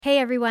Hey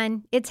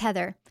everyone, it's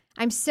Heather.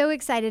 I'm so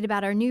excited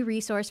about our new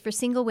resource for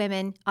single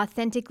women,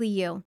 Authentically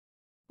You.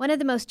 One of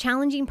the most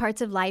challenging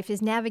parts of life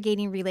is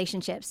navigating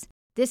relationships.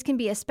 This can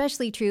be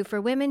especially true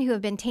for women who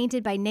have been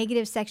tainted by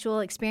negative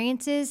sexual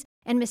experiences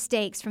and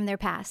mistakes from their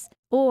past,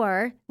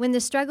 or when the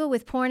struggle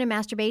with porn and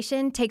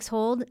masturbation takes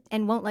hold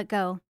and won't let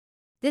go.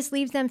 This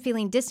leaves them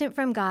feeling distant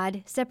from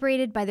God,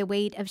 separated by the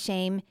weight of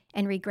shame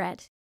and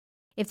regret.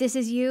 If this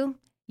is you,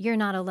 you're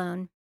not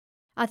alone.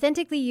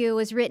 Authentically You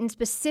was written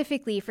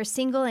specifically for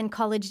single and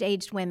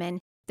college-aged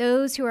women,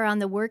 those who are on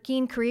the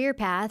working career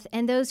path,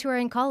 and those who are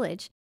in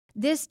college.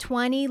 This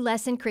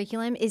 20-lesson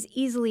curriculum is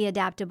easily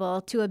adaptable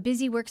to a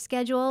busy work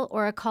schedule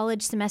or a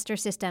college semester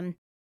system.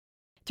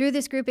 Through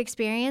this group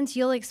experience,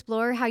 you'll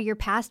explore how your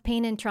past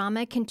pain and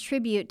trauma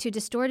contribute to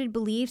distorted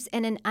beliefs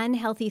and an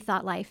unhealthy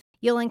thought life.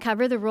 You'll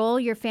uncover the role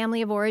your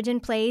family of origin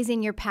plays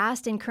in your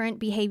past and current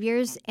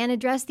behaviors and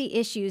address the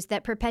issues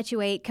that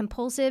perpetuate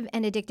compulsive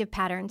and addictive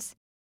patterns.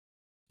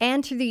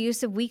 And through the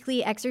use of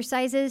weekly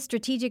exercises,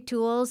 strategic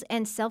tools,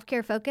 and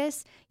self-care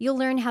focus, you'll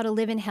learn how to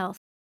live in health,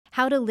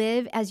 how to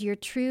live as your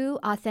true,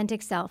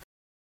 authentic self.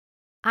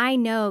 I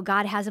know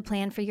God has a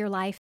plan for your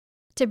life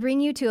to bring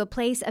you to a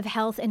place of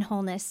health and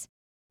wholeness.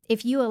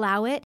 If you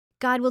allow it,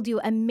 God will do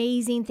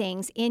amazing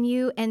things in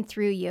you and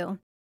through you.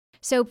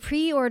 So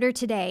pre-order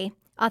today,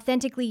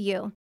 Authentically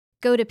You.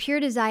 Go to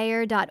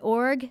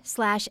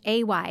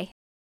puredesire.org/AY.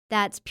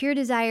 That's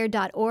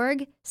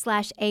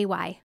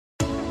puredesire.org/AY.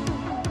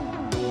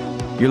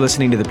 You're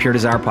listening to the Pure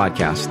Desire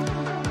Podcast,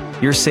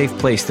 your safe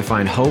place to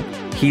find hope,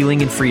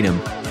 healing, and freedom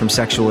from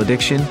sexual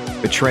addiction,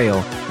 betrayal,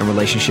 and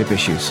relationship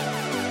issues.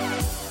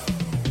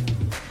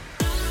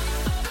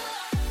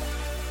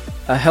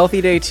 A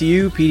healthy day to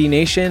you, PD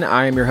Nation.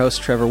 I am your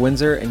host, Trevor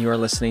Windsor, and you are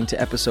listening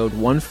to episode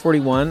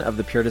 141 of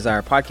the Pure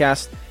Desire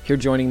Podcast. Here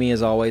joining me,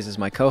 as always, is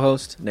my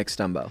co-host, Nick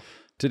Stumbo.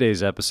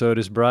 Today's episode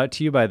is brought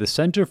to you by the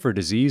Center for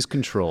Disease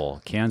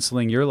Control,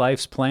 canceling your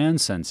life's plan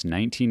since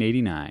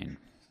 1989.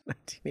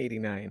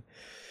 1989.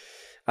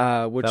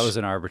 That was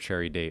an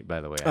arbitrary date, by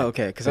the way. Oh,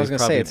 okay, because I was going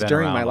to say it's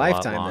during my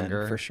lifetime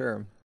then, for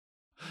sure.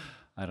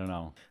 I don't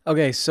know.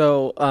 Okay,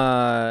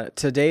 so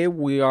today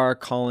we are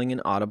calling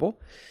an audible.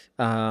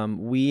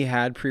 We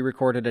had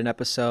pre-recorded an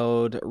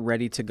episode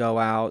ready to go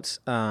out,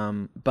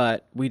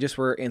 but we just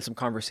were in some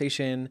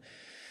conversation,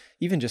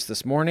 even just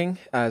this morning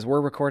as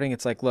we're recording.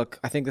 It's like, look,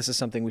 I think this is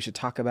something we should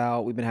talk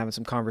about. We've been having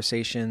some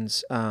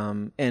conversations,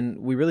 and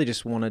we really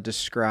just want to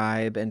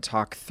describe and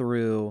talk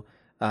through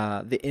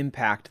the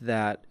impact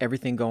that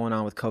everything going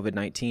on with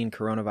COVID-19,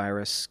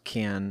 coronavirus,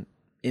 can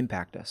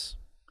impact us.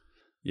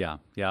 Yeah,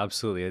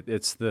 absolutely.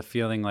 It's the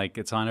feeling like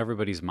it's on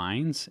everybody's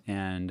minds,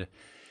 and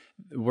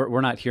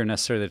we're not here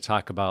necessarily to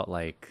talk about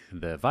like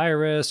the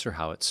virus or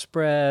how it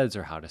spreads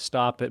or how to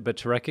stop it, but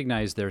to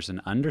recognize there's an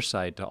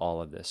underside to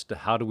all of this. To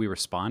how do we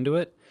respond to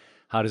it?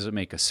 How does it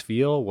make us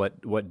feel?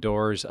 What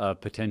doors of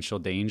potential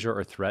danger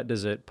or threat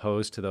does it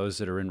pose to those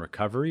that are in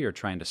recovery or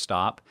trying to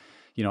stop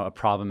a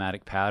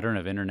problematic pattern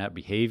of internet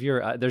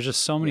behavior? There's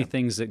just so many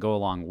things that go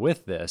along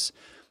with this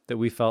that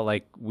we felt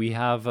like we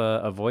have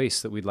a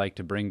voice that we'd like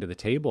to bring to the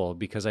table,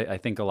 because I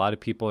think a lot of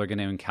people are going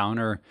to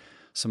encounter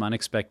some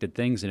unexpected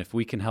things. And if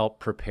we can help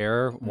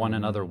prepare one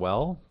another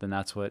well, then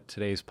that's what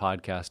today's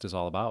podcast is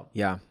all about.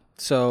 Yeah.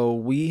 So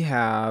we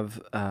have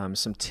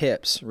some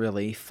tips,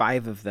 really,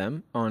 5 of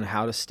them, on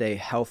how to stay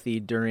healthy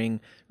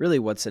during really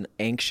what's an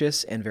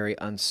anxious and very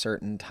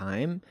uncertain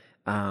time.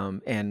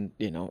 And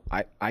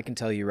I can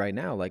tell you right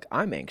now, like,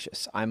 I'm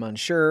anxious. I'm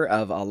unsure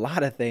of a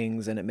lot of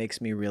things, and it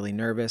makes me really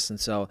nervous. And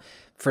so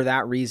for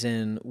that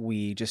reason,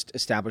 we just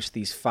established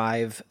these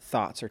 5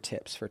 thoughts or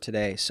tips for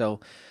today. So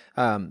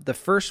the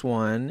first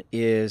one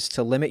is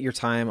to limit your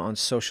time on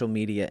social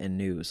media and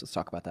news. Let's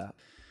talk about that.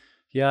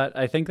 Yeah,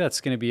 I think that's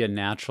going to be a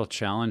natural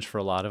challenge for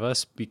a lot of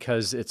us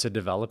because it's a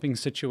developing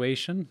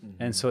situation.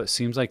 Mm-hmm. And so it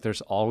seems like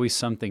there's always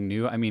something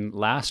new. I mean,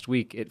 last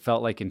week, it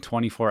felt like in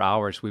 24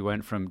 hours, we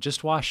went from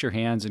just wash your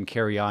hands and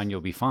carry on,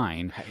 you'll be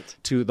fine, right,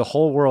 to the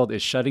whole world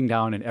is shutting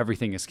down and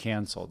everything is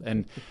canceled.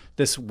 And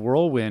this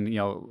whirlwind,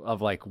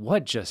 of like,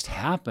 what just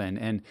happened?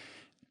 And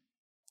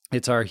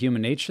it's our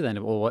human nature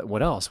then. Well,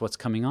 what else? What's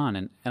coming on?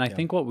 And I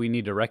think what we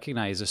need to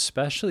recognize,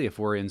 especially if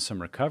we're in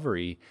some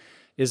recovery,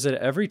 is that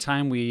every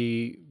time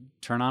we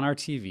turn on our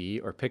TV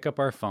or pick up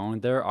our phone,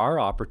 there are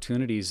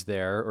opportunities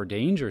there or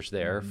dangers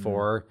there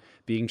for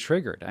being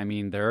triggered. I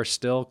mean, there are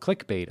still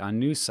clickbait on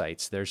news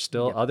sites. There's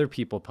still other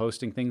people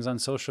posting things on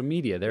social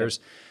media.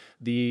 There's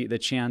the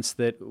chance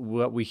that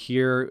what we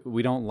hear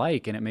we don't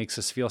like, and it makes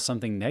us feel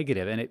something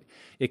negative. And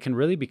it can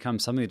really become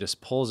something that just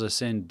pulls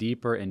us in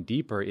deeper and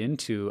deeper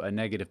into a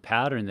negative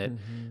pattern that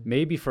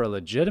maybe for a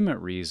legitimate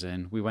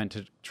reason we went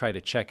to try to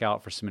check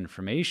out for some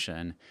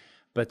information,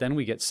 but then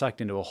we get sucked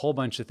into a whole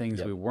bunch of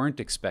things we weren't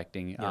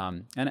expecting.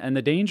 And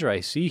the danger I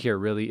see here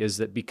really is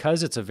that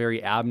because it's a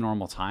very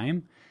abnormal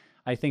time,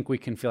 I think we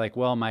can feel like,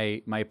 well,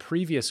 my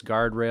previous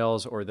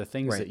guardrails or the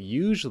things that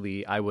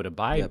usually I would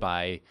abide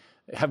by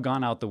have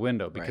gone out the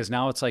window, because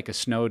now it's like a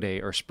snow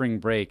day or spring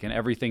break and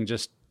everything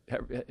just,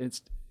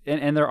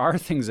 and there are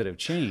things that have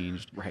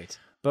changed. Right.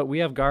 But we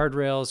have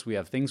guardrails, we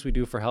have things we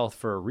do for health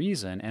for a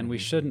reason, and we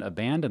shouldn't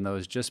abandon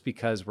those just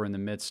because we're in the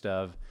midst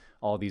of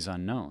all these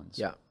unknowns.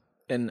 Yeah.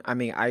 And I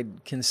mean, I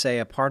can say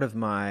a part of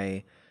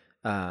my,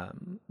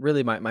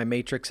 really my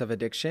matrix of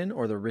addiction,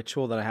 or the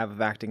ritual that I have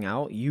of acting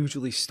out,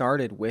 usually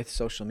started with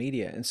social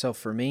media. And so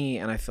for me,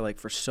 and I feel like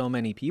for so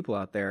many people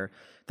out there,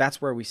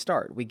 that's where we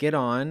start. We get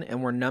on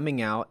and we're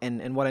numbing out.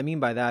 And what I mean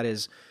by that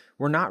is,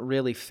 we're not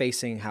really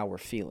facing how we're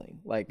feeling.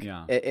 Like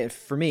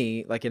for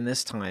me, like in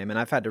this time, and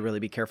I've had to really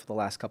be careful the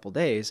last couple of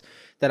days,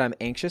 that I'm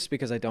anxious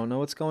because I don't know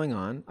what's going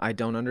on. I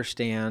don't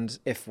understand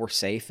if we're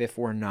safe, if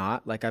we're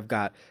not. Like I've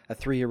got a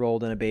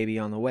 3-year-old and a baby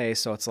on the way.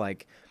 So it's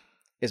like,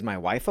 is my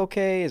wife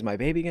okay? Is my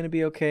baby going to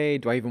be okay?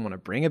 Do I even want to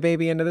bring a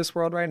baby into this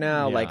world right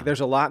now? Yeah. Like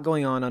there's a lot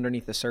going on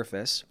underneath the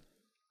surface.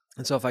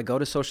 And so if I go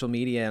to social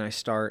media and I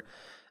start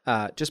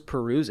just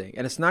perusing,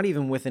 and it's not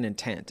even with an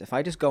intent. If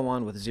I just go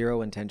on with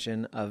zero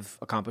intention of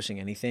accomplishing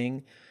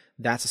anything,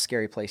 that's a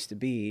scary place to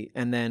be.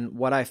 And then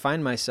what I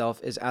find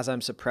myself is, as I'm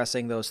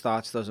suppressing those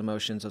thoughts, those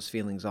emotions, those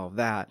feelings, all of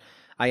that,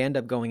 I end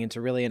up going into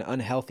really an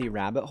unhealthy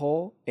rabbit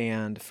hole.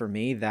 And for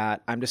me,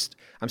 that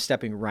I'm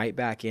stepping right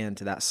back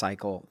into that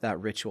cycle, that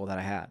ritual that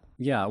I had.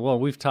 Yeah, well,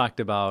 we've talked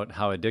about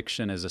how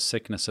addiction is a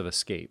sickness of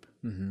escape.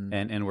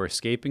 And we're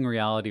escaping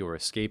reality, we're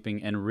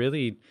escaping, and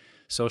really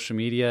social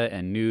media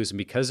and news, and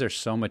because there's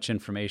so much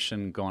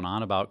information going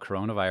on about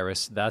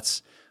coronavirus,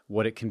 that's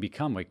what it can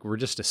become. Like we're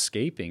just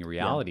escaping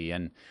reality. Yeah.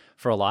 And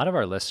for a lot of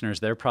our listeners,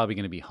 they're probably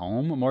going to be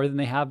home more than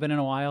they have been in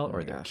a while,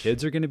 or their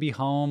kids are going to be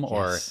home,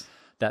 or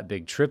that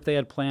big trip they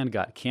had planned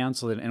got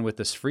canceled. And with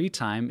this free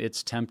time,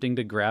 it's tempting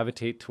to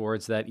gravitate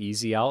towards that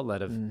easy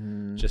outlet of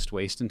just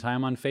wasting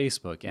time on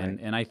Facebook.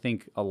 And I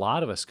think a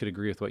lot of us could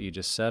agree with what you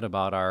just said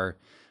about our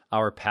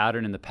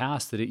pattern in the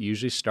past, that it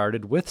usually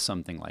started with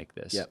something like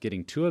this,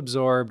 getting too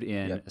absorbed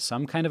in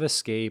some kind of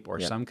escape or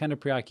some kind of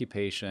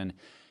preoccupation.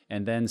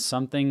 And then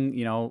something,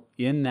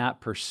 in that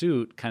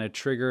pursuit kind of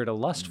triggered a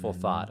lustful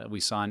thought. We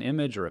saw an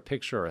image or a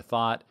picture or a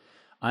thought,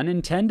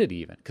 unintended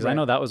even, because I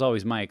know that was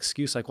always my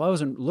excuse. Like, well, I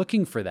wasn't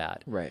looking for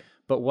that. Right.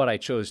 But what I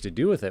chose to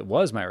do with it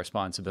was my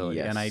responsibility.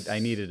 And I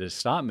needed to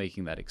stop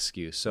making that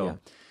excuse. So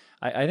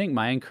I think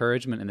my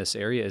encouragement in this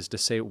area is to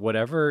say,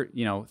 whatever,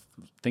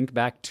 think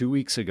back 2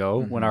 weeks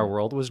ago when our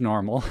world was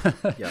normal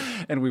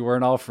and we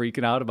weren't all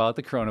freaking out about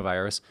the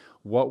coronavirus.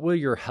 What were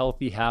your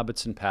healthy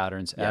habits and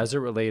patterns as it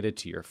related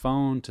to your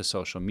phone, to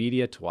social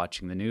media, to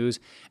watching the news?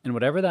 And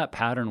whatever that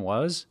pattern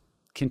was,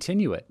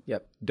 continue it.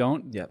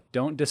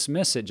 Don't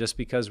dismiss it just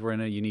because we're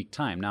in a unique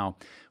time. Now,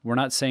 we're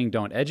not saying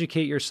don't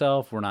educate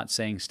yourself. We're not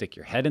saying stick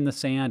your head in the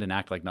sand and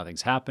act like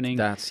nothing's happening.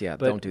 But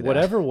don't do that.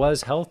 Whatever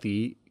was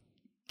healthy,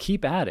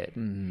 keep at it.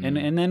 And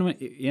then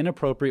in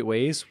appropriate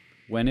ways,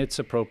 when it's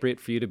appropriate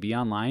for you to be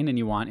online and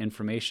you want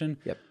information,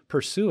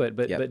 pursue it,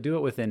 but do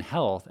it within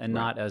health and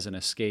not as an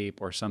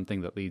escape or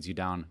something that leads you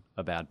down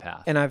a bad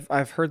path. And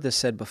I've heard this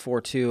said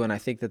before too, and I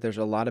think that there's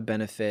a lot of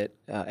benefit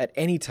at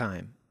any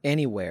time,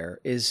 anywhere,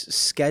 is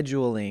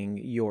scheduling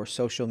your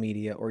social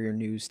media or your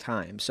news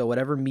time. So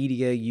whatever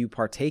media you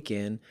partake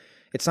in,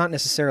 it's not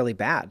necessarily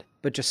bad,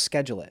 but just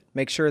schedule it.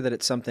 Make sure that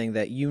it's something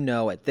that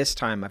at this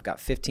time I've got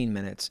 15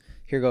 minutes.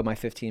 Here go my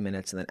 15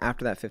 minutes. And then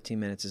after that 15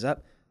 minutes is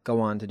up, go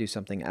on to do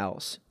something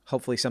else,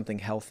 hopefully something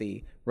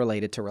healthy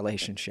related to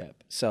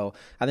relationship. So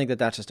I think that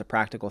that's just a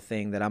practical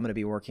thing that I'm going to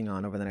be working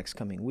on over the next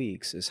coming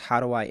weeks, is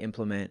how do I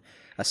implement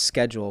a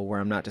schedule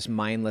where I'm not just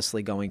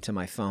mindlessly going to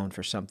my phone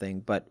for something,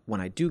 but when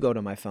I do go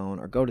to my phone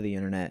or go to the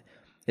internet,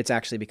 it's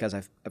actually because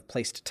I've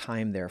placed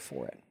time there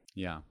for it.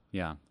 Yeah.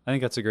 I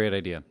think that's a great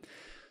idea.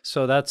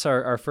 So that's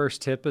our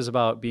first tip, is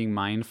about being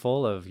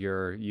mindful of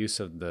your use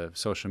of the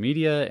social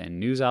media and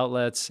news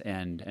outlets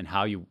and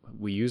how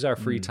we use our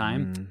free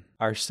time.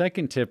 Our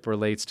second tip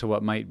relates to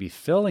what might be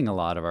filling a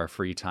lot of our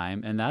free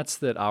time, and that's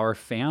that our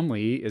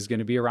family is going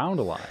to be around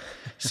a lot.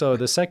 So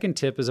the second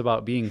tip is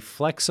about being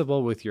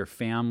flexible with your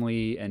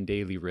family and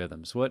daily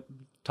rhythms.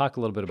 Talk a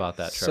little bit about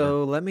that, Trevor.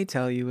 So let me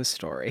tell you a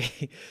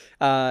story.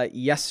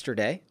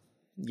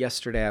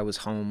 Yesterday I was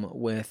home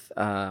with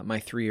my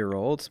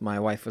 3-year-old. My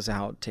wife was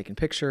out taking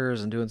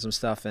pictures and doing some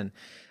stuff. And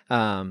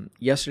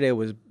yesterday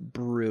was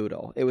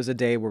brutal. It was a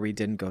day where we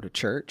didn't go to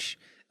church.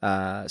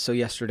 So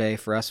yesterday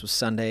for us was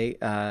Sunday.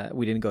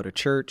 We didn't go to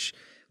church.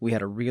 We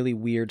had a really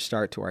weird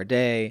start to our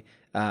day.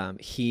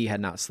 He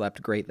had not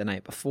slept great the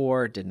night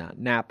before, did not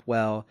nap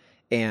well.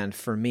 And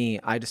for me,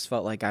 I just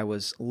felt like I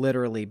was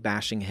literally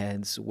bashing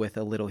heads with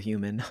a little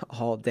human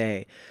all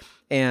day.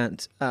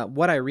 And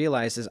what I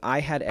realized is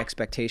I had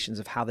expectations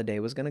of how the day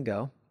was going to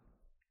go.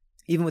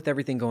 Even with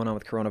everything going on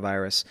with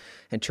coronavirus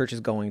and churches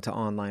going to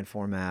online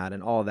format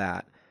and all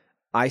that,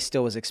 I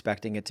still was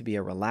expecting it to be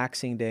a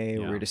relaxing day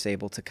where we're just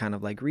able to kind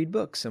of like read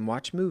books and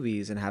watch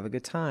movies and have a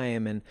good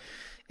time. And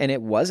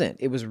it wasn't.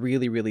 It was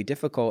really, really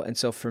difficult. And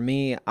so for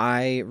me,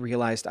 I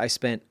realized I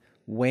spent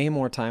way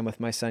more time with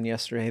my son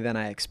yesterday than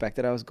I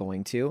expected I was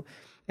going to.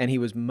 And he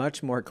was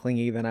much more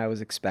clingy than I was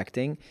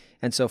expecting.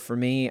 And so for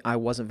me, I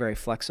wasn't very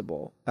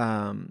flexible.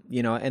 And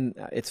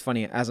it's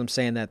funny, as I'm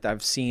saying that,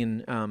 I've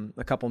seen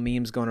a couple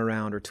memes going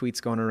around or tweets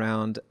going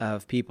around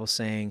of people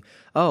saying,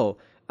 oh,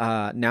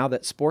 now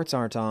that sports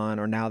aren't on,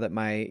 or now that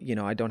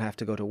I don't have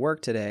to go to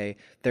work today,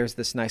 there's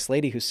this nice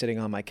lady who's sitting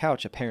on my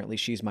couch. Apparently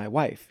she's my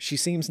wife. She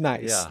seems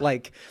nice. Yeah.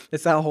 Like,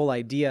 it's that whole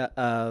idea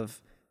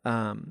of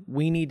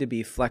we need to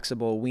be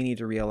flexible. We need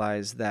to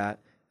realize that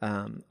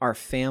our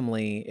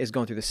family is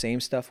going through the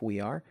same stuff we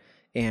are.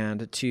 And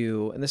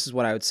this is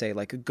what I would say,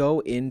 like, go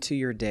into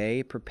your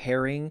day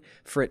preparing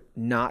for it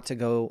not to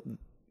go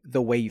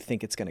the way you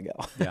think it's going to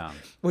go. Yeah.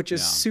 Which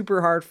is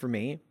super hard for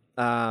me.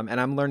 And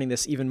I'm learning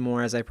this even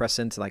more as I press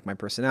into like my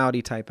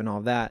personality type and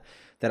all that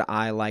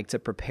I like to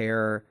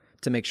prepare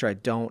to make sure I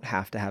don't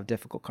have to have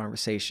difficult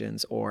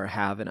conversations or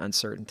have an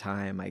uncertain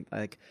time. I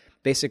like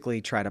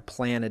basically try to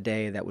plan a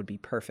day that would be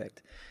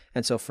perfect.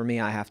 And so for me,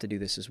 I have to do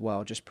this as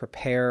well. Just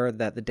prepare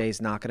that the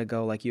day's not going to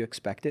go like you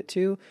expect it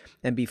to,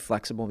 and be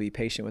flexible, be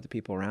patient with the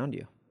people around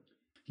you.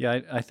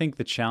 Yeah, I think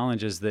the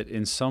challenge is that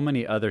in so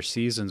many other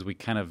seasons, we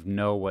kind of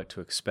know what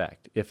to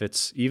expect.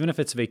 Even if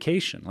it's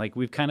vacation, like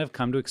we've kind of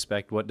come to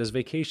expect, what does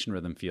vacation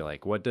rhythm feel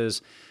like? What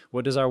does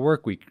our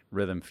work week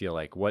rhythm feel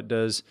like? What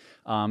does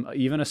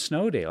even a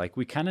snow day? Like,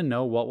 we kind of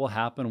know what will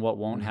happen, what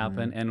won't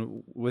happen.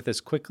 And with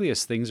as quickly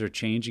as things are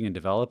changing and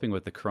developing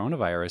with the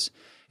coronavirus,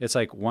 it's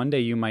like one day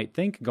you might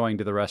think going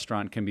to the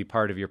restaurant can be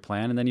part of your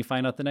plan, and then you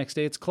find out the next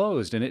day it's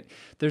closed. And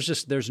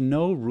there's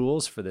no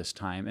rules for this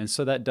time. And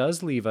so that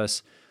does leave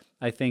us,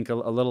 I think, a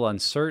little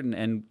uncertain,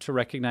 and to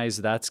recognize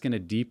that's going to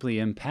deeply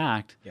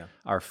impact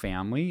our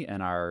family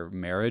and our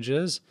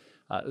marriages.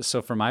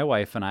 So for my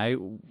wife and I,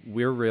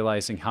 we're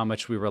realizing how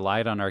much we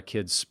relied on our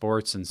kids'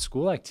 sports and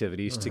school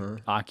activities to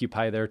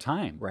occupy their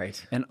time.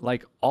 Right. And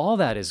like all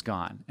that is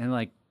gone. And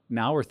like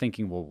now we're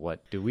thinking, well,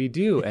 what do we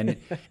do? And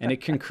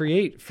it can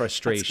create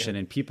frustration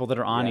and people that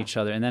are on each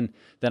other. And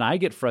then I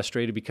get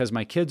frustrated because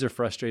my kids are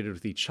frustrated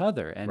with each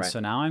other. And so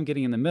now I'm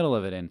getting in the middle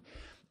of it. And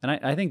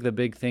I think the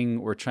big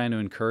thing we're trying to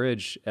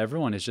encourage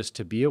everyone is just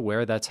to be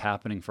aware that's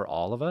happening for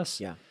all of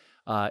us. Yeah.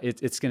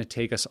 It's going to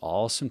take us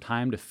all some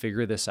time to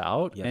figure this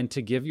out, and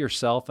to give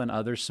yourself and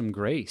others some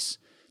grace,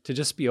 to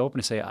just be open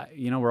to say,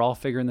 we're all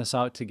figuring this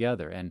out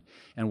together. And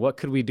what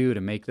could we do to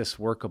make this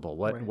workable?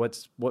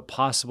 What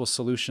possible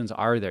solutions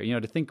are there?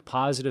 To think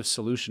positive,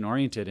 solution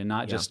oriented, and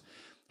not just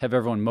have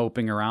everyone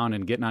moping around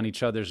and getting on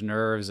each other's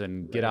nerves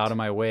and get out of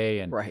my way.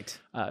 And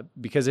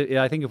because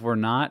I think if we're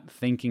not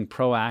thinking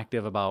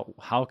proactive about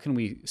how can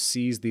we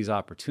seize these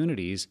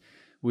opportunities,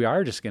 we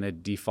are just going to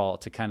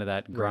default to kind of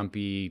that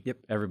grumpy,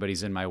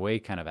 everybody's in my way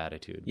kind of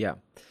attitude. Yeah.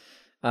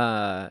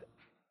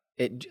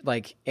 It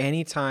like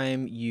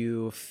anytime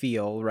you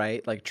feel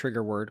like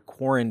trigger word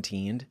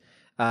quarantined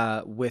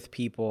with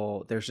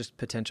people, there's just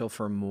potential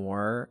for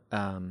more.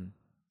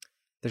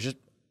 There's just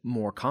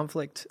more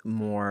conflict,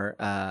 more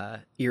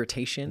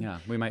irritation. Yeah,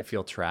 we might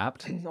feel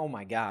trapped. Oh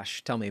my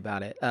gosh, tell me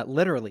about it.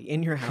 Literally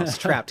in your house,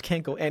 trapped,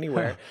 can't go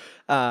anywhere.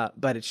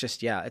 But it's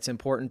just, it's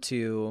important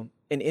to,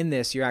 and in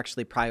this, you're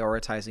actually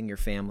prioritizing your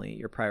family.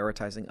 You're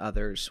prioritizing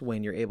others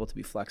when you're able to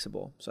be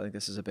flexible. So I think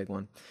this is a big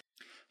one.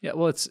 Yeah,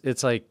 well,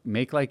 it's like,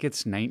 make like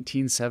it's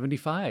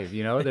 1975,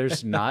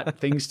 there's not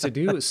things to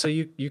do. So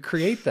you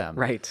create them.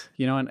 Right.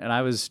 And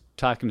I was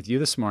talking with you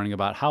this morning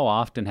about how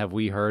often have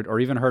we heard, or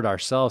even heard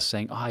ourselves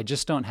saying, I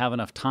just don't have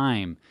enough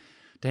time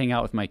to hang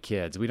out with my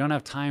kids. We don't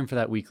have time for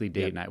that weekly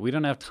date night. We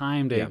don't have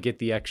time to get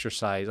the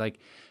exercise. Like,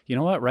 you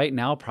know what? Right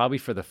now, probably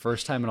for the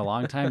first time in a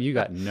long time, you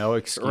got no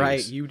excuse.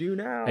 Right, you do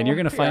now. And you're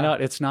going to find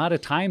out it's not a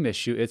time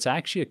issue. It's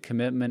actually a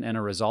commitment and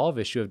a resolve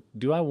issue of,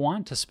 do I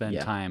want to spend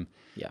time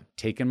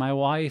taking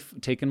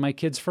my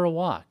kids for a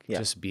walk,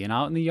 just being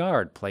out in the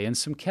yard, playing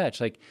some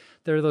catch. Like,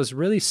 there are those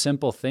really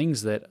simple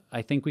things that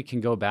I think we can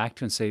go back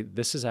to and say,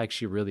 this is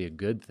actually really a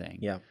good thing.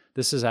 Yeah.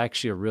 This is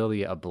actually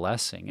really a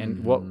blessing.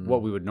 And what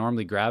we would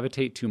normally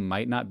gravitate to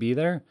might not be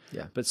there,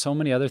 but so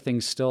many other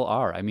things still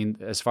are. I mean,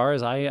 as far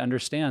as I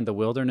understand, the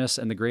wilderness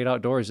and the great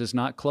outdoors is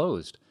not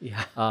closed.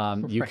 Yeah.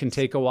 You can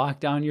take a walk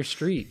down your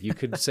street. You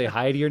could say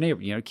hi to your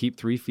neighbor, keep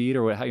 3 feet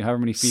or however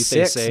many feet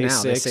six they say, now.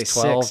 6, they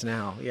say 12. 6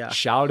 now. Yeah.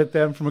 Shout at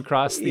them from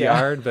across the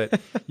yard, but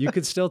you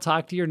could still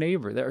talk to your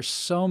neighbor. There are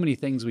so many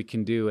things we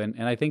can do.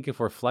 And I think if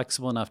we're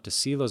flexible enough to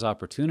see those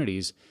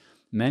opportunities,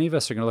 many of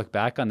us are going to look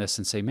back on this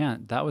and say,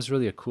 man, that was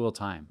really a cool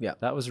time. Yeah.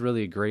 That was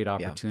really a great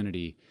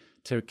opportunity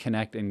to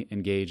connect and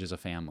engage as a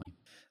family.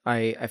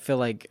 I feel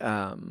like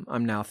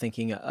I'm now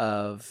thinking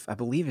of, I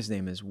believe his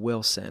name is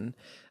Wilson,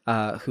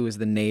 who is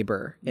the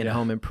neighbor in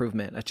Home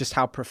Improvement. Just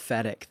how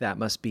prophetic that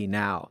must be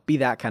now. Be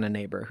that kind of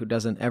neighbor who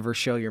doesn't ever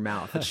show your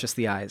mouth. It's just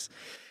the eyes.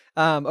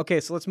 Okay,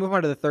 so let's move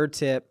on to the third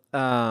tip.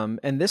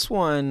 And this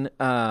one,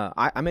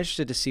 I'm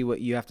interested to see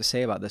what you have to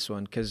say about this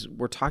one, because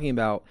we're talking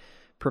about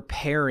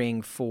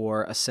preparing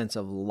for a sense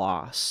of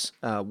loss.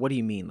 What do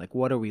you mean? Like,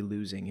 what are we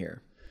losing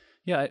here?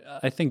 Yeah,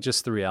 I think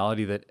just the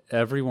reality that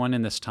everyone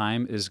in this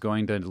time is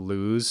going to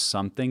lose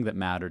something that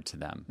mattered to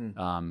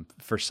them.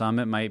 For some,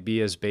 it might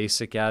be as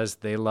basic as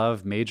they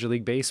love Major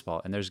League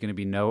Baseball, and there's going to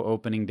be no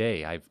opening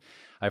day.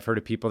 I've heard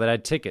of people that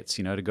had tickets,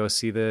 to go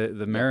see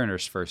the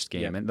Mariners' first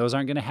game, and those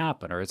aren't going to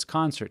happen. Or it's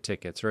concert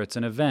tickets, or it's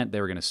an event they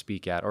were going to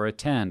speak at or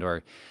attend,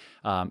 or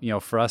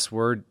for us,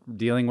 we're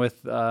dealing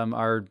with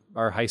our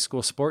high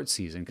school sports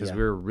season because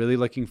we were really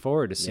looking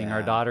forward to seeing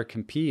our daughter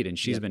compete, and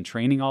she's been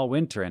training all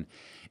winter. And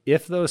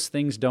if those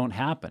things don't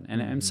happen,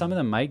 and some of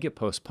them might get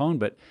postponed,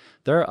 but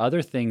there are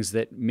other things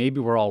that maybe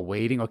we're all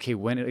waiting, okay,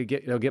 when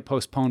it'll get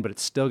postponed, but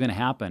it's still going to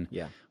happen.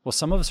 Yeah. Well,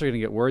 some of us are going to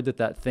get word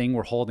that thing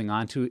we're holding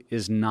on to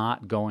is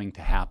not going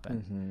to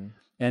happen.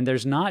 And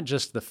there's not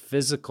just the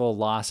physical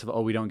loss of,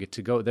 we don't get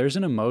to go. There's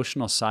an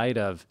emotional side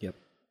of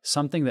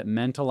something that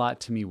meant a lot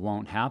to me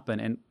won't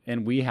happen.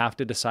 And we have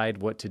to decide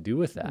what to do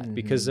with that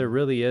because there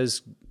really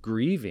is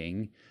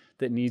grieving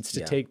that needs to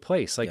take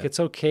place. Like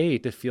it's okay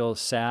to feel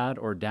sad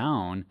or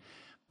down,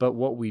 but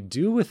what we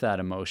do with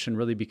that emotion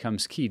really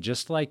becomes key,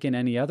 just like in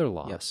any other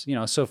loss.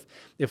 So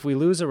if we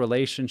lose a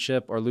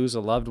relationship or lose a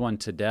loved one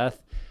to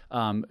death,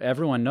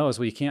 everyone knows,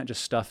 well, you can't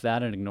just stuff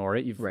that and ignore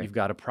it. You've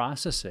got to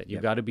process it.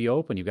 You've got to be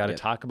open. You've got to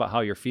talk about how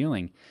you're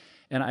feeling.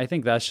 And I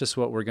think that's just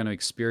what we're going to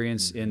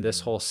experience in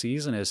this whole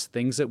season is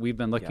things that we've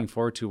been looking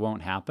forward to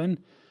won't happen.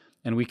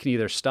 And we can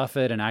either stuff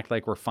it and act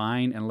like we're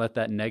fine and let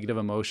that negative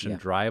emotion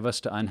drive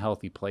us to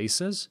unhealthy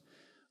places,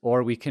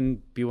 or we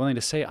can be willing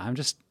to say,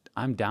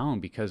 I'm down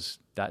because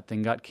that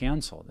thing got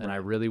canceled and I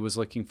really was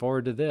looking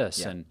forward to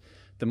this. And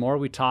the more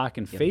we talk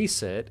and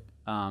face it,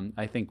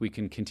 I think we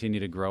can continue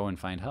to grow and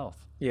find health.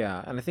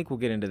 Yeah, and I think we'll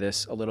get into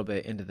this a little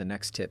bit into the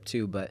next tip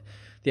too, but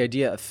the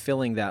idea of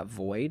filling that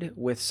void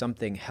with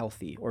something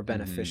healthy or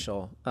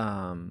beneficial.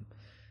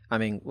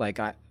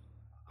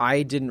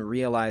 I didn't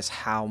realize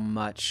how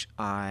much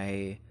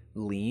I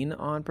lean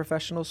on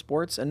professional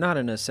sports, and not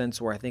in a sense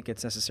where I think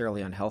it's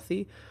necessarily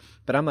unhealthy,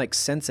 but I'm like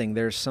sensing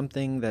there's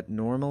something that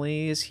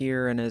normally is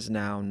here and is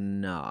now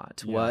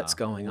not. Yeah. What's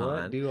going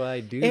on? What do I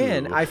do?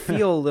 And I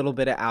feel a little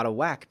bit out of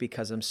whack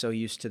because I'm so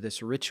used to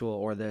this ritual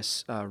or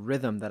this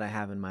rhythm that I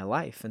have in my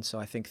life. And so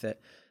I think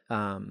that,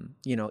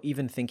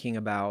 even thinking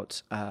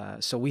about,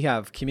 so we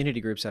have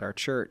community groups at our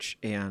church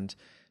and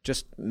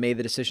just made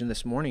the decision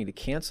this morning to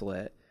cancel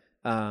it.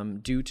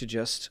 Due to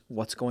just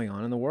what's going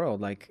on in the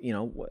world,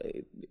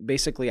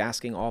 basically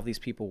asking all of these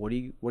people, what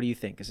do you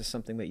think? Is this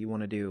something that you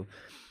want to do?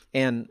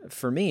 And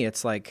for me,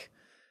 it's like,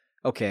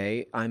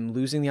 okay, I'm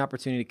losing the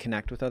opportunity to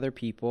connect with other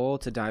people,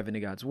 to dive into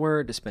God's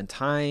word, to spend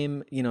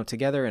time,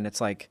 together. And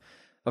it's like,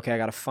 okay, I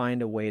got to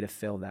find a way to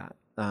fill that.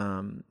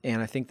 And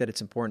I think that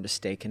it's important to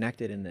stay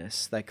connected in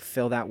this, like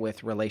fill that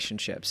with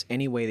relationships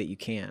any way that you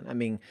can. I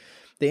mean,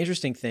 the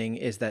interesting thing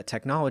is that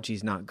technology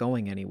is not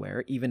going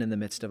anywhere, even in the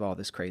midst of all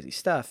this crazy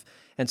stuff.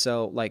 And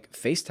so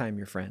FaceTime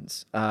your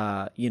friends,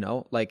 I'm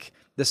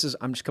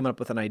just coming up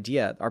with an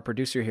idea. Our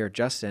producer here,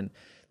 Justin,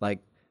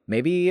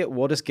 maybe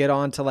we'll just get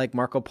on to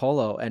Marco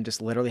Polo and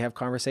just literally have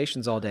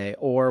conversations all day,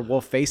 or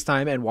we'll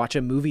FaceTime and watch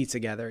a movie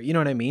together. You know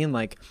what I mean?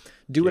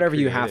 Do whatever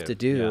you have to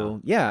do.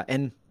 Yeah.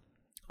 And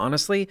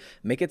honestly,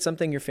 make it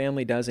something your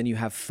family does and you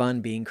have fun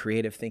being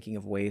creative, thinking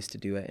of ways to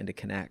do it and to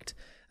connect.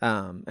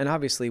 And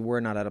obviously we're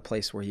not at a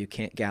place where you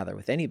can't gather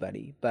with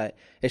anybody, but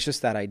it's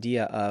just that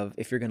idea of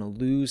if you're going to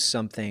lose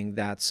something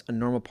that's a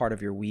normal part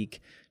of your week,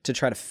 to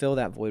try to fill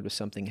that void with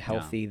something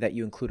healthy that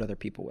you include other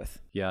people with.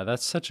 Yeah,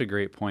 that's such a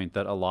great point,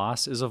 that a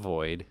loss is a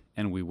void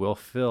and we will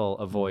fill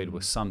a void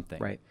with something.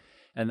 Right.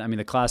 And I mean,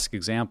 the classic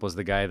example is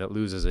the guy that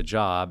loses a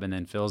job and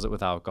then fills it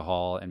with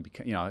alcohol and,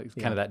 kind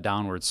of that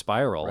downward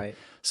spiral. Right.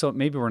 So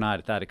maybe we're not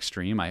at that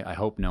extreme. I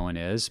hope no one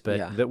is,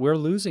 but that we're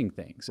losing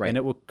things and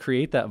it will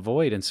create that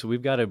void. And so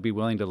we've got to be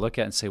willing to look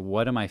at and say,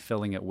 what am I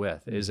filling it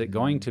with? Is it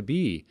going to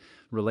be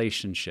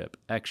relationship,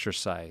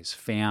 exercise,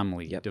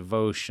 family,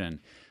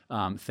 devotion,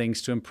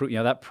 things to improve,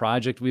 that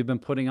project we've been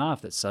putting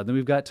off that suddenly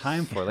we've got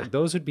time for,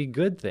 those would be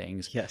good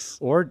things. Yes.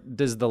 Or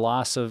does the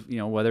loss of,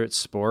 whether it's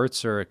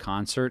sports or a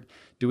concert,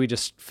 do we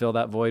just fill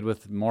that void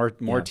with more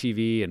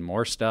TV and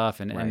more stuff?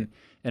 And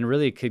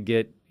really it could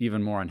get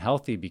even more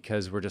unhealthy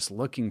because we're just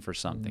looking for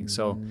something.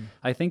 So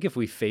I think if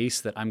we face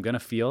that I'm going to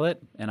feel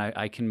it and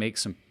I can make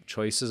some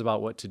choices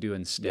about what to do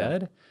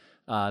instead,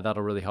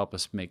 that'll really help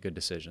us make good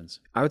decisions.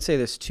 I would say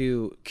this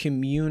too,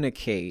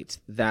 communicate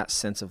that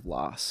sense of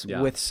loss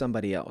with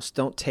somebody else.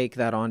 Don't take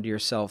that onto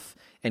yourself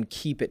and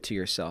keep it to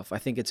yourself. I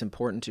think it's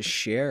important to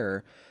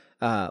share.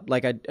 I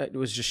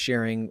was just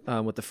sharing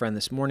with a friend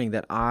this morning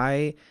that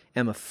I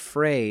am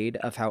afraid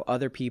of how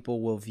other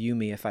people will view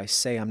me if I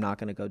say I'm not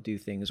going to go do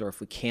things, or if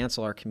we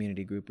cancel our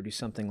community group or do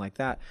something like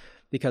that,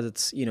 because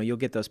it's, you'll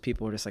get those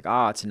people who are just like,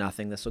 it's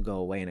nothing. This will go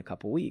away in a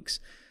couple weeks.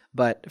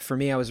 But for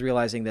me, I was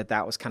realizing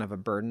that was kind of a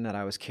burden that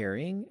I was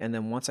carrying. And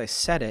then once I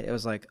said it, it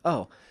was like,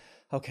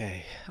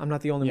 okay, I'm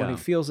not the only one who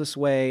feels this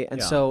way.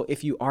 And so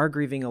if you are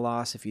grieving a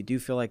loss, if you do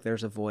feel like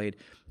there's a void,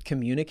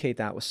 communicate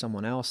that with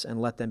someone else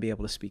and let them be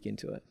able to speak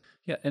into it.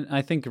 Yeah, and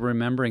I think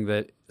remembering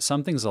that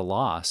something's a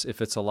loss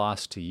if it's a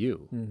loss to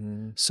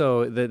you.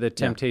 So the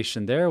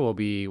temptation there will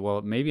be,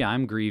 well, maybe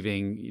I'm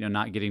grieving,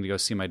 not getting to go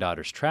see my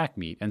daughter's track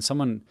meet, and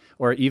someone,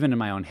 or even in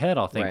my own head,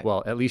 I'll think, Right.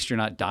 well, at least you're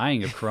not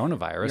dying of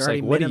coronavirus. You're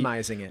already what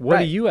minimizing do you, it. What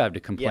Right. do you have to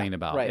complain Yeah,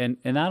 about? right.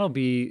 And that'll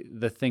be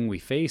the thing we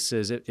face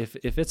is if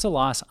it's a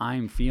loss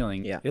I'm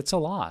feeling, Yeah. it's a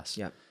loss.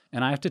 Yeah.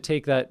 And I have to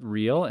take that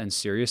real and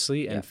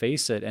seriously and Yeah.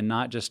 face it and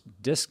not just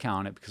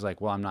discount it because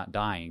well, I'm not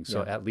dying.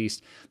 So Yeah. at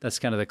least that's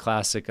kind of the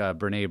classic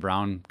Brene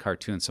Brown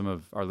cartoon. Some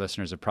of our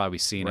listeners have probably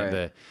seen Right.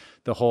 it.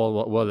 The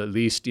whole, well, at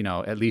least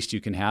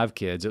you can have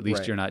kids. At least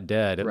Right. you're not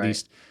dead. At Right.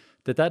 least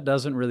that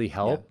doesn't really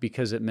help Yeah.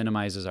 because it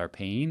minimizes our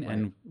pain.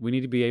 And we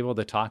need to be able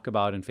to talk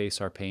about and face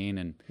our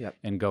pain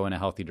and go in a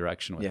healthy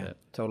direction with Yeah, it.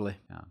 totally.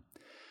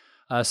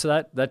 So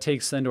that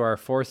takes then to our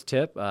fourth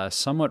tip,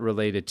 somewhat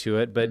related to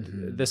it, but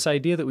this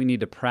idea that we need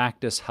to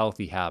practice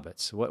healthy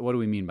habits. What do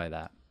we mean by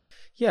that?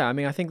 Yeah, I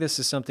mean, I think this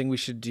is something we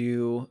should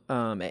do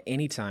at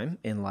any time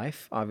in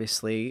life.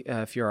 Obviously,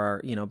 if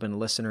you're been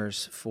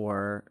listeners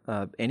for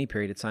any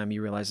period of time,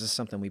 you realize this is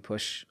something we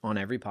push on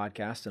every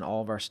podcast and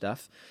all of our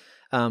stuff.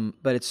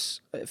 But it's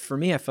for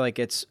me, I feel like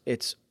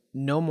it's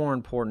no more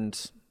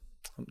important.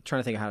 I'm trying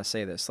to think of how to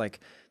say this. Like,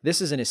 this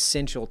is an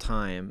essential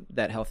time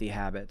that healthy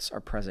habits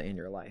are present in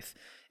your life.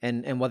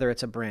 And whether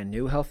it's a brand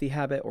new healthy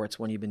habit or it's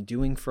one you've been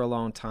doing for a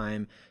long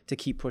time, to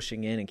keep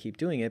pushing in and keep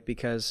doing it,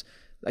 because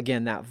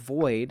again, that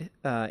void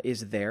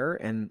is there,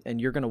 and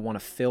you're going to want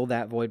to fill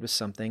that void with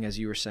something, as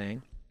you were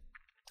saying.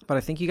 But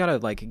I think you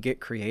got to get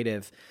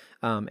creative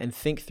and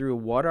think through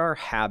what are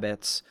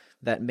habits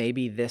that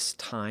maybe this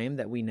time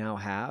that we now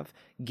have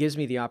gives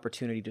me the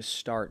opportunity to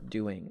start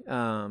doing.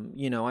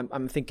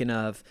 I'm thinking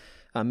of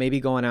maybe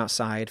going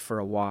outside for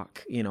a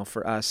walk.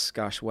 For us,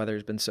 gosh,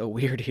 weather's been so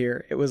weird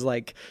here. It was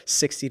like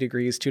 60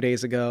 degrees 2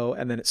 days ago,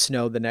 and then it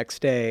snowed the next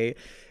day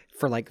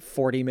for like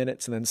 40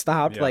 minutes and then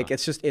stopped. Yeah. Like,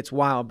 it's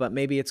wild. But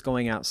maybe it's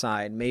going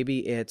outside.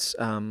 Maybe it's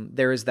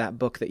there is that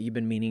book that you've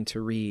been meaning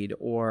to read,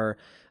 or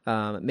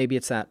maybe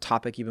it's that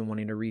topic you've been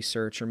wanting to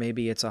research, or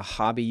maybe it's a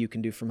hobby you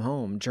can do from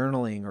home,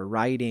 journaling or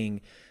writing,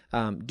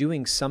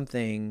 doing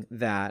something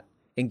that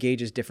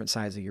engages different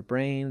sides of your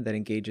brain, that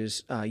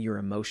engages your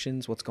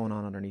emotions, what's going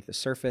on underneath the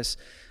surface.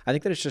 I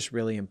think that it's just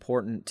really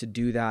important to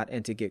do that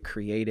and to get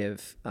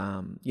creative.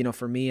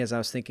 For me, as I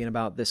was thinking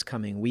about this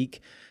coming week,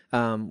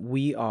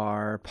 we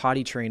are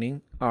potty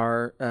training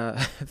our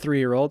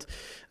 3-year-old.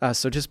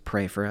 So just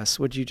pray for us.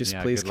 Would you just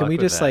please, can we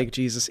just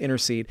Jesus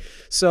intercede?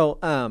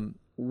 So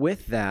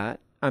with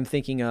that, I'm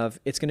thinking of,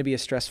 it's going to be a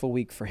stressful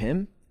week for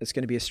him. It's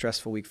going to be a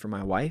stressful week for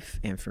my wife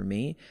and for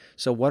me.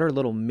 So what are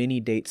little mini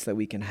dates that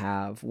we can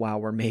have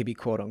while we're maybe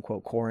quote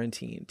unquote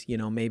quarantined?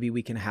 Maybe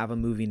we can have a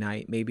movie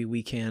night. Maybe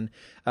we can,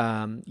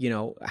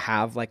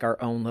 have like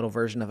our own little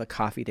version of a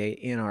coffee date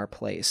in our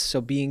place.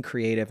 So being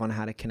creative on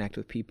how to connect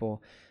with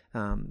people.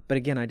 But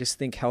again, I just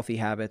think healthy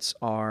habits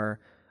are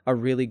a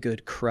really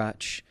good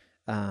crutch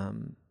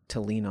to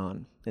lean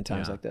on in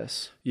times like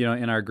this.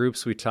 In our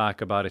groups, we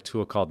talk about a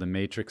tool called the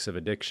Matrix of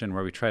Addiction,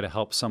 where we try to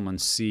help someone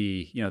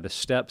see, the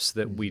steps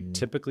that we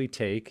typically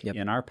take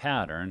in our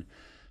pattern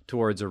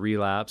towards a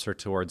relapse or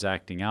towards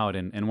acting out.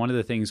 And one of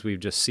the things we've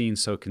just seen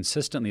so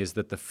consistently is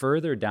that the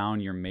further down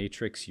your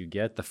matrix you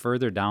get, the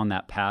further down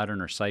that pattern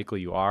or cycle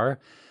you are,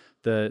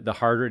 the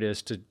harder it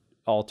is to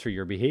alter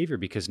your behavior,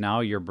 because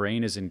now your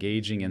brain is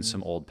engaging in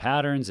some old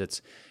patterns.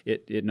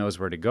 It knows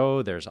where to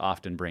go. There's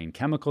often brain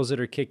chemicals that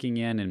are kicking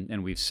in.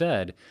 And we've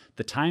said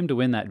the time to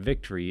win that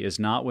victory is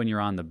not when you're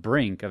on the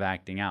brink of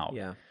acting out.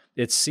 Yeah.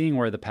 It's seeing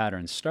where the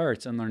pattern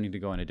starts and learning to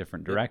go in a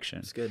different direction.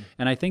 That's good.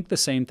 And I think the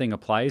same thing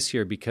applies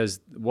here, because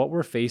what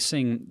we're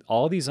facing,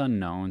 all these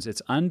unknowns,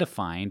 it's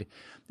undefined.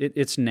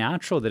 It's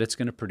natural that it's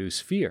going to produce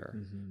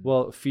fear.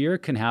 Well, fear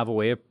can have a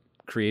way of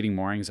creating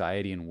more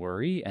anxiety and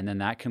worry, and then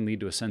that can lead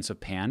to a sense of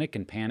panic,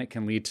 and panic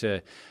can lead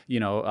to,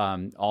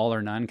 all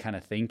or none kind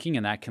of thinking,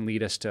 and that can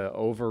lead us to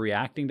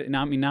overreacting.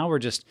 Now we're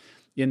just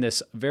in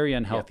this very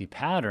unhealthy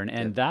pattern,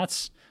 and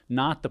that's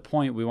not the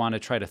point. We want to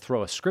try to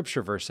throw a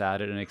scripture verse at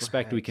it and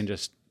expect we can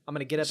just I'm going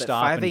to get up at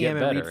stop 5 a.m.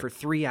 and read better. for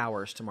 3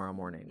 hours tomorrow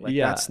morning.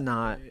 That's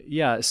not...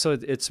 Yeah, so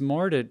it's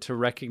more to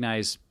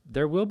recognize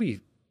there will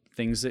be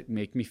things that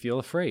make me feel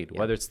afraid,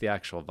 whether it's the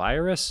actual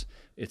virus,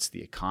 it's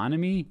the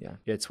economy,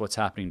 it's what's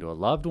happening to a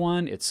loved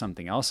one, it's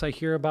something else I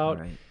hear about.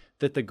 Right.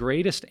 That the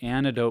greatest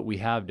antidote we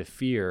have to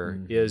fear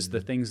is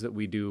the things that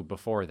we do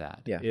before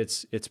that. Yeah.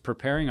 It's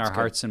preparing our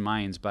hearts and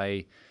minds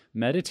by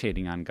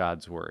meditating on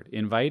God's word,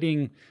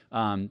 inviting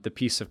the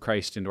peace of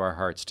Christ into our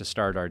hearts to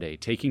start our day,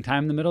 taking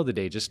time in the middle of the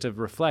day just to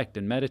reflect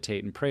and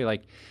meditate and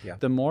pray.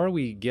 The more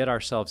we get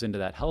ourselves into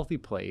that healthy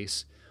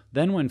place,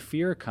 then when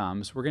fear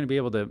comes, we're going to be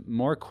able to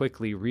more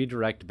quickly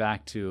redirect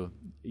back to,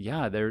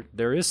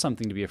 there is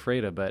something to be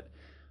afraid of, but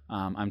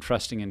I'm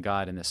trusting in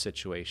God in this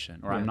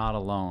situation, or I'm not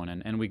alone.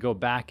 And we go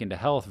back into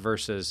health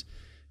versus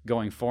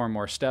going 4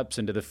 more steps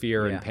into the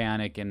fear and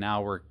panic, and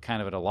now we're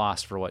kind of at a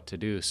loss for what to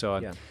do.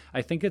 So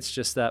I think it's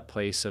just that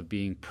place of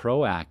being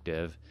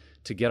proactive,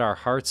 to get our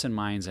hearts and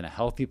minds in a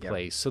healthy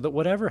place so that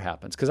whatever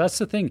happens, because that's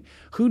the thing,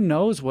 who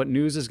knows what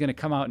news is going to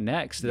come out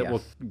next that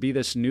will be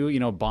this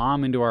new,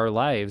 bomb into our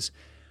lives.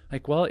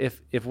 Like, well,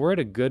 if we're at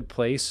a good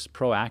place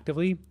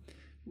proactively,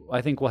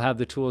 I think we'll have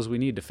the tools we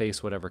need to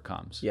face whatever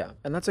comes. Yeah.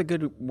 And that's a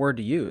good word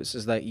to use,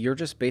 is that you're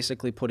just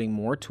basically putting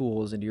more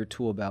tools into your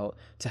tool belt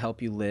to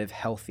help you live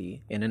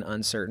healthy in an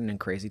uncertain and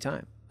crazy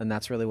time. And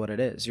that's really what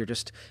it is. You're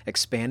just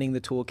expanding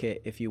the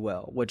toolkit, if you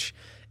will, which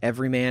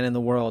every man in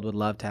the world would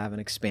love to have an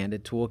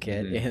expanded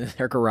toolkit in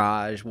their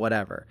garage,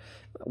 whatever.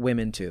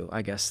 Women too,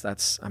 I guess. That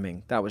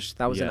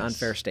was an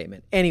unfair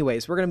statement.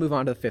 Anyways, we're going to move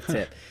on to the fifth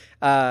tip.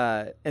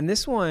 And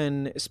this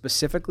one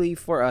specifically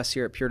for us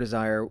here at Pure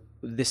Desire,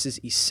 this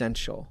is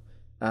essential,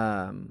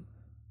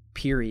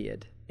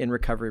 period, in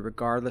recovery,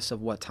 regardless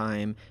of what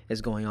time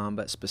is going on,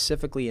 but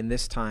specifically in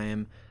this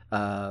time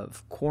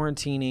of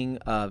quarantining,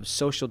 of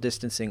social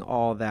distancing,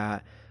 all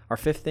that. Our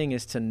fifth thing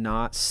is to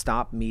not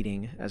stop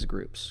meeting as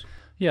groups.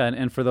 Yeah,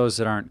 and for those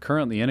that aren't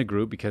currently in a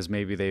group because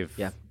maybe they've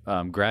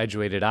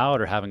graduated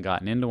out or haven't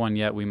gotten into one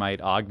yet, we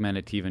might augment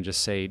it to even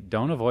just say,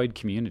 don't avoid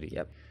community.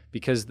 Yep.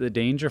 Because the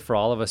danger for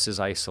all of us is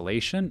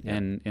isolation,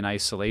 and in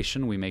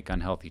isolation we make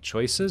unhealthy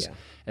choices,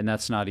 and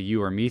that's not a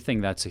you or me thing,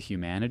 that's a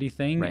humanity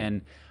thing. Right.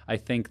 And I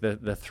think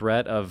the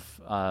threat of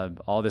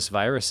all this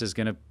virus is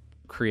going to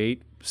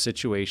create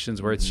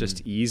situations where it's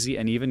just easy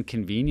and even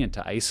convenient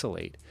to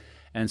isolate.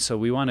 And so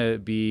we want to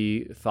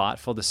be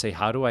thoughtful to say,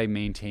 how do I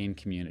maintain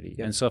community?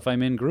 Yep. And so if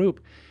I'm in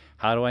group,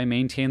 how do I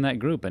maintain that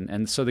group?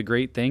 And so the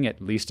great thing,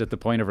 at least at the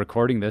point of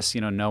recording this,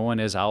 no one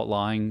is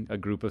outlawing a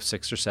group of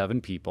 6 or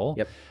 7 people.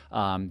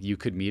 Yep. You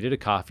could meet at a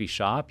coffee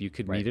shop. You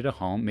could meet at a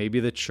home, maybe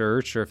the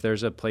church, or if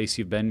there's a place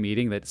you've been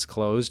meeting that's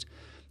closed,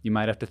 you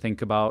might have to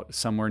think about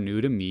somewhere new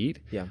to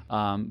meet. Yeah.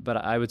 But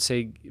I would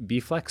say be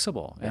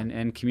flexible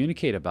and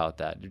communicate about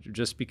that.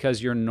 Just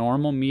because your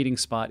normal meeting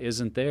spot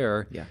isn't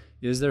there,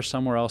 is there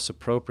somewhere else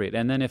appropriate?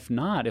 And then if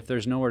not, if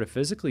there's nowhere to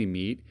physically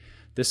meet,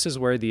 this is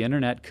where the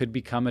internet could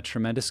become a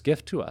tremendous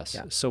gift to us.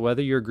 Yeah. So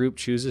whether your group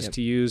chooses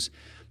to use,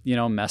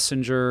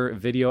 Messenger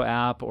video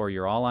app, or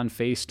you're all on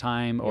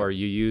FaceTime, or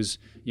you use,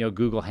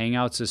 Google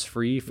Hangouts is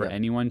free for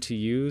anyone to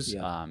use.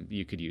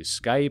 You could use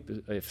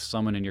Skype if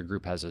someone in your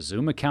group has a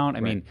Zoom account.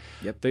 I mean,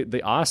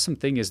 the awesome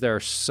thing is there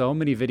are so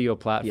many video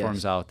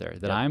platforms out there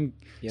that I'm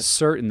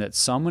certain that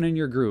someone in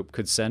your group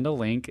could send a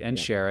link and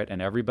share it,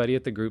 and everybody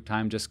at the group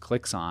time just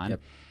clicks on.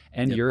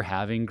 And you're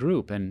having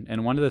group.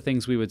 And one of the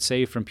things we would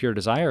say from Pure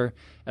Desire,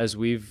 as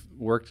we've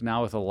worked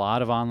now with a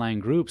lot of online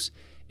groups,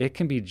 it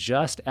can be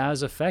just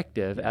as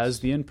effective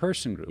as the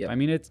in-person group. I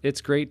mean,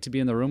 it's great to be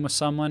in the room with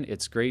someone.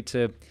 It's great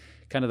to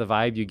kind of the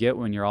vibe you get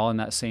when you're all in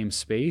that same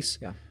space.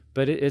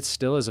 But it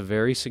still is a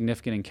very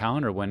significant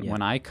encounter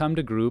when I come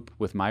to group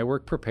with my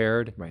work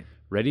prepared,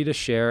 ready to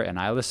share, and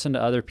I listen to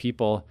other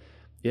people.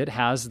 It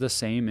has the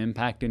same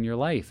impact in your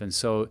life. And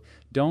so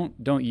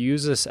don't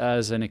use this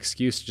as an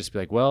excuse to just be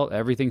like, well,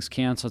 everything's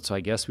canceled, so I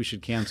guess we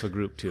should cancel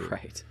group too.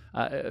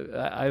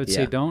 I would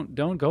say don't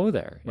go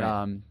there.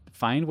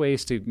 Find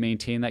ways to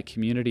maintain that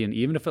community, and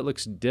even if it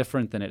looks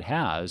different than it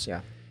has,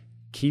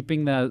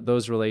 keeping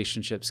those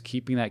relationships,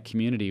 keeping that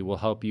community will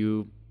help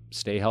you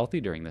stay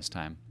healthy during this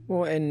time.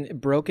 Well, and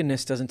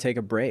brokenness doesn't take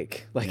a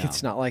break.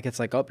 It's not like it's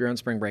like, oh, you're on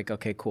spring break.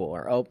 Okay, cool.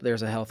 Or, oh,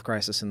 there's a health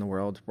crisis in the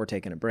world. We're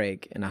taking a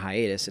break and a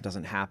hiatus. It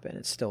doesn't happen.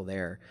 It's still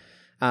there.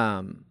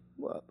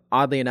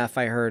 Oddly enough,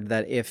 I heard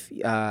that if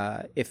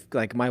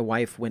like my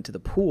wife went to the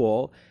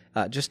pool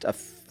just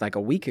like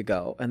a week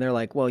ago, and they're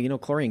like, well,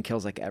 chlorine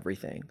kills like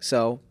everything.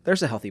 So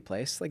there's a healthy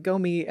place. Like, go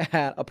meet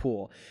at a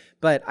pool.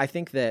 But I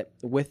think that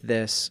with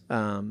this,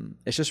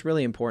 it's just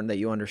really important that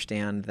you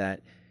understand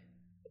that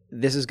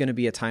this is going to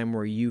be a time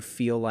where you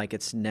feel like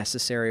it's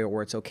necessary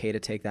or it's okay to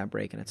take that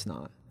break, and it's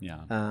not.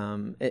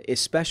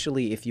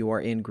 Especially if you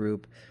are in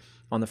group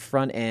on the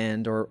front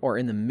end or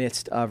in the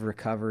midst of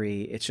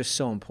recovery. It's just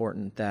so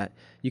important that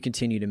you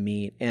continue to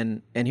meet.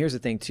 And here's the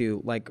thing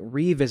too, like,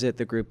 revisit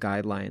the group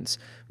guidelines,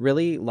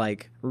 really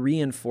like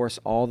reinforce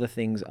all the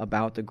things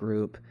about the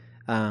group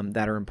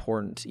that are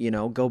important.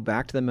 Go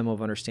back to the memo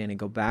of understanding,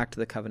 go back to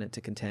the covenant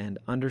to contend,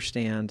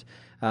 understand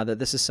that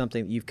this is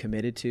something that you've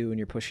committed to and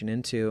you're pushing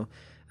into.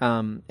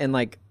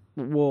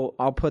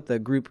 I'll put the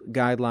group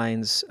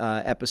guidelines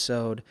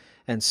episode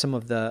and some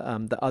of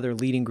the other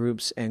leading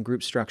groups and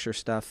group structure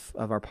stuff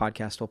of our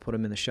podcast. We'll put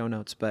them in the show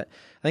notes. But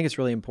I think it's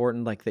really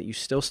important, like, that you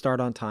still start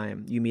on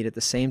time. You meet at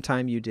the same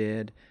time you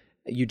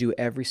do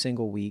every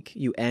single week.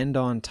 You end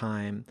on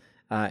time,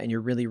 and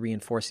you're really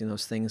reinforcing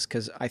those things.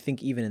 Because I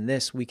think even in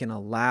this, we can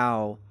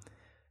allow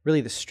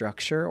really the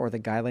structure or the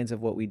guidelines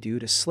of what we do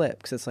to slip.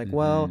 Because it's like,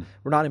 well,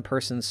 we're not in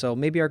person, so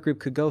maybe our group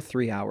could go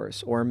 3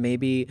 hours, or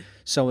maybe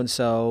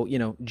so-and-so,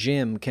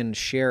 Jim can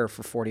share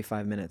for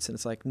 45 minutes. And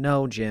it's like,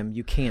 no, Jim,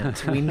 you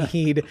can't. We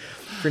need,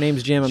 your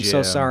name's Jim, I'm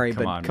so sorry,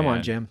 but come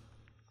on, Jim.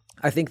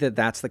 I think that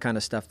that's the kind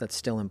of stuff that's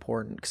still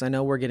important, because I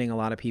know we're getting a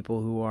lot of people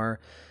who are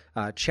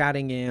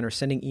chatting in or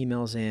sending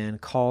emails in,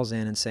 calls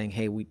in, and saying,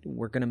 hey,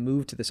 we're going to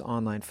move to this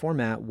online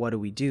format. What do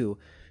we do?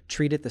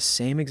 treat it the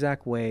same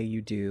exact way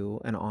you do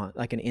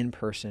like an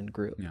in-person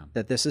group. Yeah.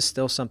 That this is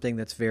still something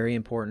that's very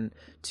important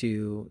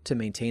to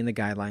maintain the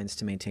guidelines,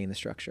 to maintain the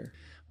structure.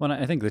 Well,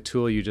 I think the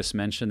tool you just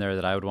mentioned there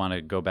that I would want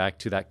to go back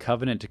to, that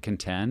covenant to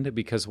contend,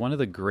 because one of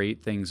the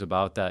great things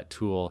about that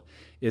tool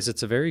is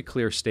it's a very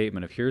clear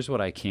statement of here's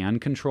what I can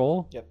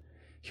control,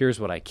 here's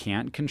what I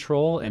can't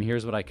control, and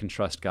here's what I can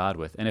trust God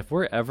with. And if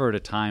we're ever at a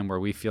time where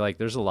we feel like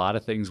there's a lot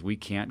of things we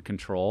can't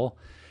control,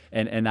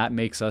 and that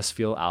makes us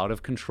feel out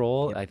of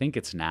control, I think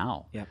it's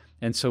now.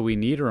 And so we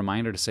need a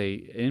reminder to say,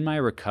 in my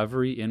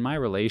recovery, in my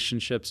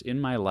relationships,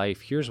 in my life,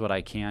 here's what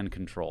I can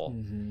control.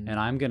 And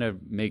I'm going to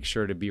make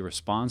sure to be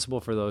responsible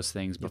for those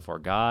things before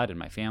God and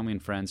my family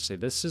and friends, say,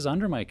 this is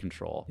under my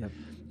control.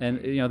 And,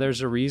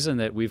 there's a reason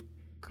that we've,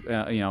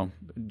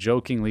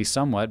 jokingly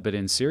somewhat, but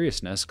in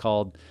seriousness,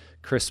 called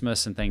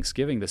Christmas and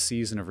Thanksgiving the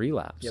season of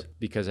relapse,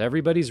 because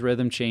everybody's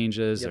rhythm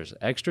changes. There's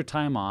extra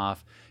time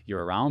off.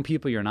 You're around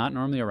people you're not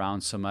normally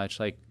around so much.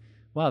 Like,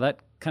 wow, that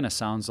kind of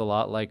sounds a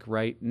lot like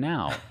right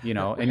now,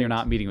 and you're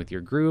not meeting with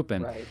your group.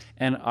 And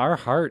and our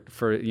heart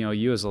for,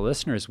 you as a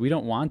listener is we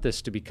don't want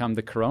this to become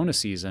the Corona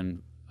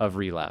season of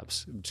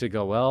relapse, to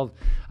go, well,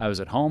 I was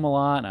at home a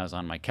lot and I was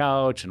on my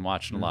couch and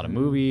watching a lot of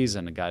movies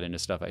and I got into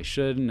stuff I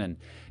shouldn't. And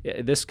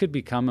this could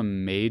become a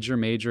major,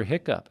 major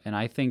hiccup. And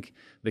I think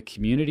the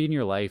community in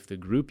your life, the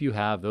group you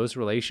have, those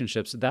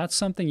relationships, that's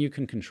something you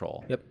can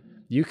control.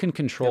 You can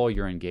control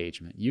your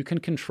engagement. You can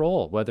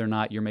control whether or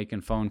not you're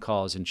making phone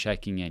calls and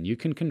checking in. You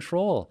can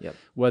control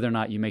whether or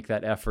not you make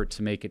that effort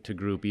to make it to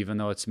group, even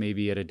though it's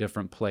maybe at a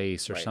different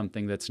place or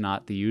something that's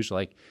not the usual.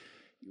 Like,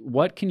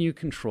 what can you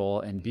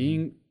control? And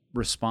being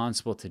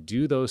responsible to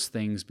do those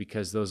things,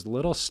 because those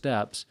little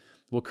steps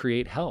will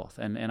create health.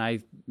 And I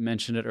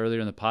mentioned it earlier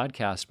in the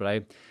podcast,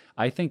 but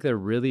I think there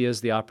really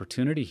is the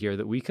opportunity here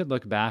that we could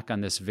look back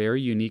on this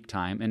very unique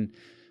time. And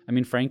I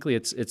mean, frankly,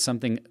 it's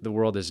something the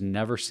world has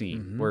never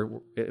seen, where,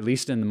 at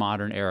least in the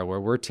modern era,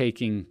 where we're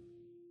taking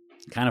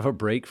kind of a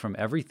break from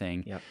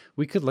everything.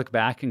 We could look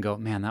back and go,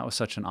 man, that was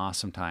such an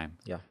awesome time.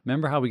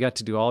 Remember how we got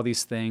to do all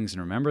these things,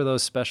 and remember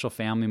those special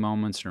family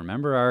moments, and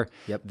remember our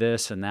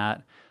this and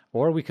that.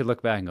 Or we could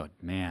look back and go,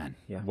 man,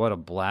 what a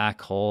black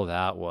hole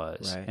that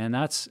was. And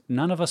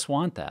none of us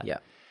want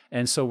that.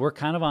 And so we're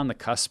kind of on the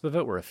cusp of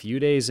it. We're a few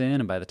days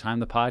in, and by the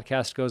time the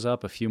podcast goes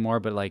up, a few more.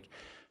 But like,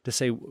 to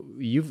say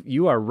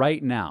you are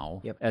right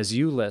now, as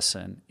you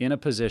listen, in a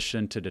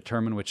position to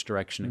determine which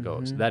direction it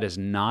goes. That is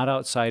not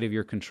outside of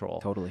your control.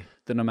 Totally.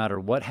 That no matter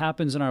what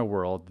happens in our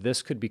world,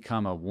 this could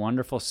become a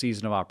wonderful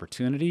season of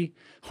opportunity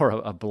or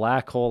a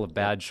black hole of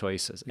bad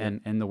choices.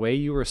 And the way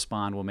you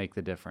respond will make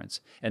the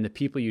difference. And the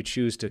people you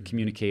choose to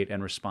communicate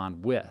and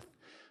respond with.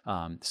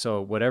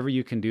 So whatever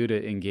you can do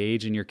to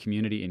engage in your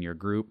community, in your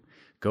group,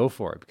 go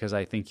for it. Because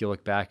I think you'll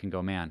look back and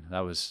go, man,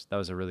 that was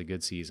a really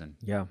good season.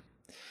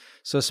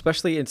 So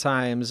especially in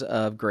times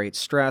of great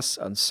stress,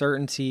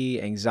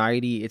 uncertainty,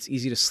 anxiety, it's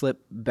easy to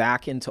slip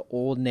back into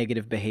old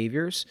negative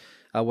behaviors,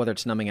 whether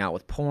it's numbing out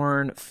with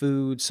porn,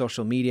 food,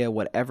 social media,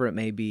 whatever it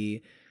may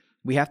be.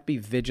 We have to be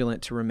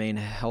vigilant to remain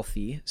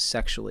healthy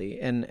sexually.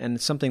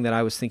 And something that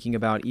I was thinking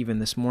about even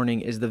this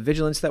morning is the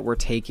vigilance that we're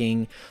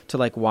taking to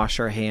like wash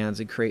our hands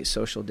and create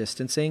social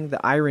distancing.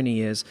 The irony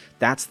is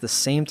that's the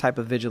same type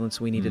of vigilance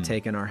we need to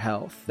take in our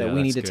health, that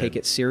we need to take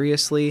it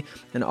seriously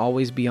and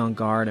always be on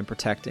guard and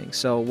protecting.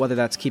 So whether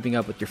that's keeping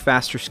up with your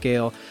faster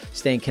scale,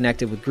 staying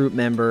connected with group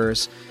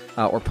members,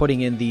 or putting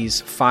in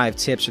these 5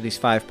 tips or these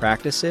 5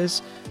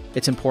 practices,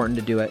 it's important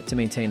to do it to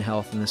maintain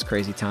health in this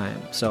crazy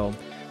time. So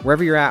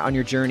wherever you're at on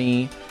your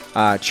journey,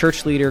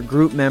 church leader,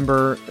 group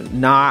member,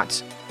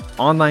 not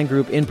online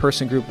group,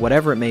 in-person group,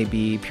 whatever it may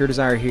be, Pure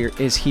Desire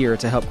is here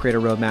to help create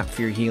a roadmap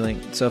for your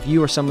healing. So if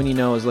you or someone you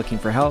know is looking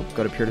for help,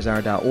 go to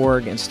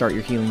puredesire.org and start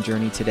your healing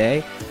journey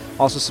today.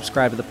 Also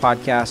subscribe to the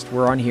podcast.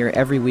 We're on here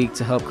every week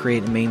to help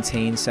create and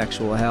maintain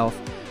sexual health.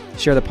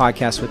 Share the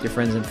podcast with your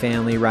friends and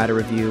family, write a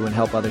review, and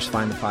help others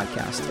find the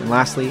podcast. And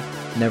lastly,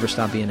 never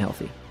stop being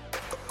healthy.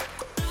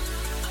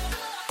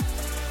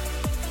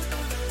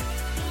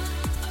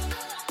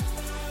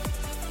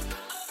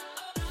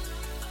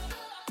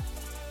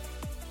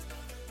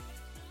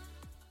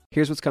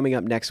 Here's what's coming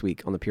up next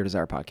week on the Pure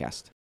Desire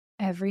podcast.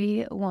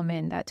 Every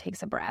woman that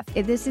takes a breath.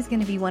 This is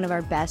going to be one of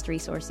our best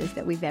resources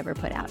that we've ever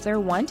put out. They're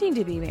wanting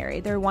to be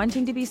married. They're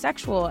wanting to be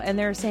sexual. And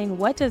they're saying,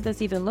 what does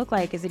this even look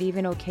like? Is it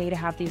even okay to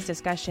have these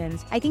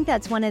discussions? I think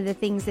that's one of the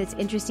things that's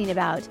interesting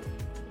about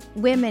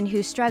women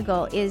who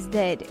struggle is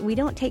that we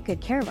don't take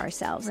good care of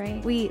ourselves.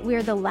 Right.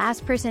 We're the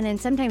last person,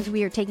 and sometimes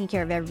we are taking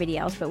care of everybody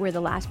else, but we're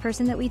the last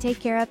person that we take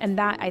care of. And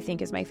that, I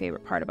think, is my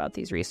favorite part about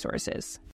these resources.